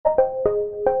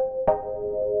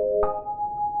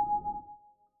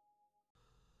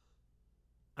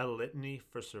Money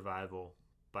for Survival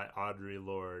by Audre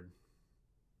Lorde.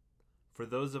 For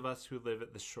those of us who live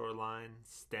at the shoreline,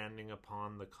 standing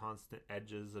upon the constant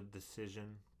edges of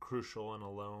decision, crucial and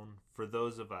alone, for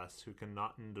those of us who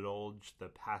cannot indulge the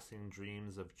passing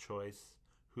dreams of choice,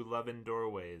 who love in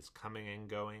doorways, coming and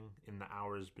going, in the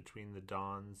hours between the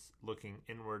dawns, looking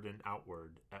inward and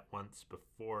outward, at once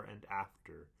before and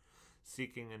after,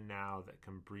 seeking a now that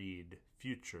can breed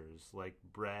futures like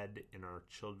bread in our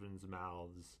children's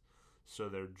mouths, so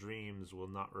their dreams will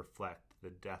not reflect the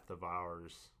death of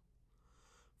ours.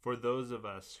 For those of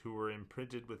us who were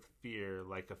imprinted with fear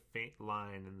like a faint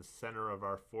line in the center of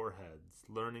our foreheads,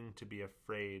 learning to be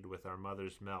afraid with our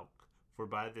mother's milk, for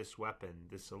by this weapon,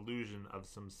 this illusion of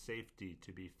some safety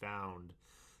to be found,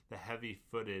 the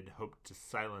heavy-footed hoped to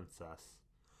silence us.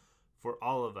 For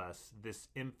all of us, this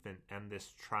infant and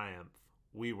this triumph,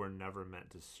 we were never meant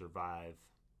to survive.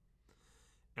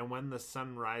 And when the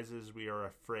sun rises, we are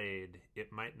afraid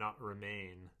it might not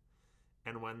remain.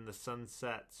 And when the sun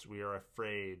sets, we are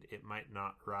afraid it might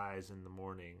not rise in the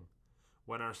morning.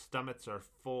 When our stomachs are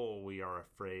full, we are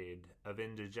afraid of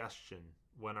indigestion.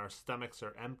 When our stomachs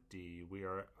are empty, we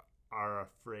are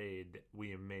afraid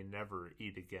we may never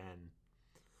eat again.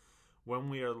 When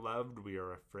we are loved, we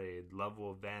are afraid love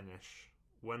will vanish.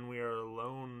 When we are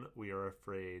alone, we are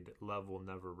afraid love will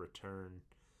never return.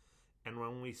 And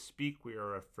when we speak, we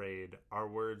are afraid our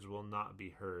words will not be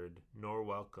heard, nor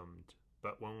welcomed.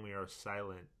 But when we are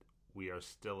silent, we are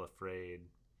still afraid.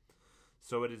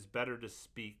 So it is better to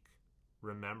speak,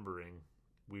 remembering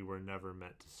we were never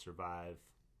meant to survive.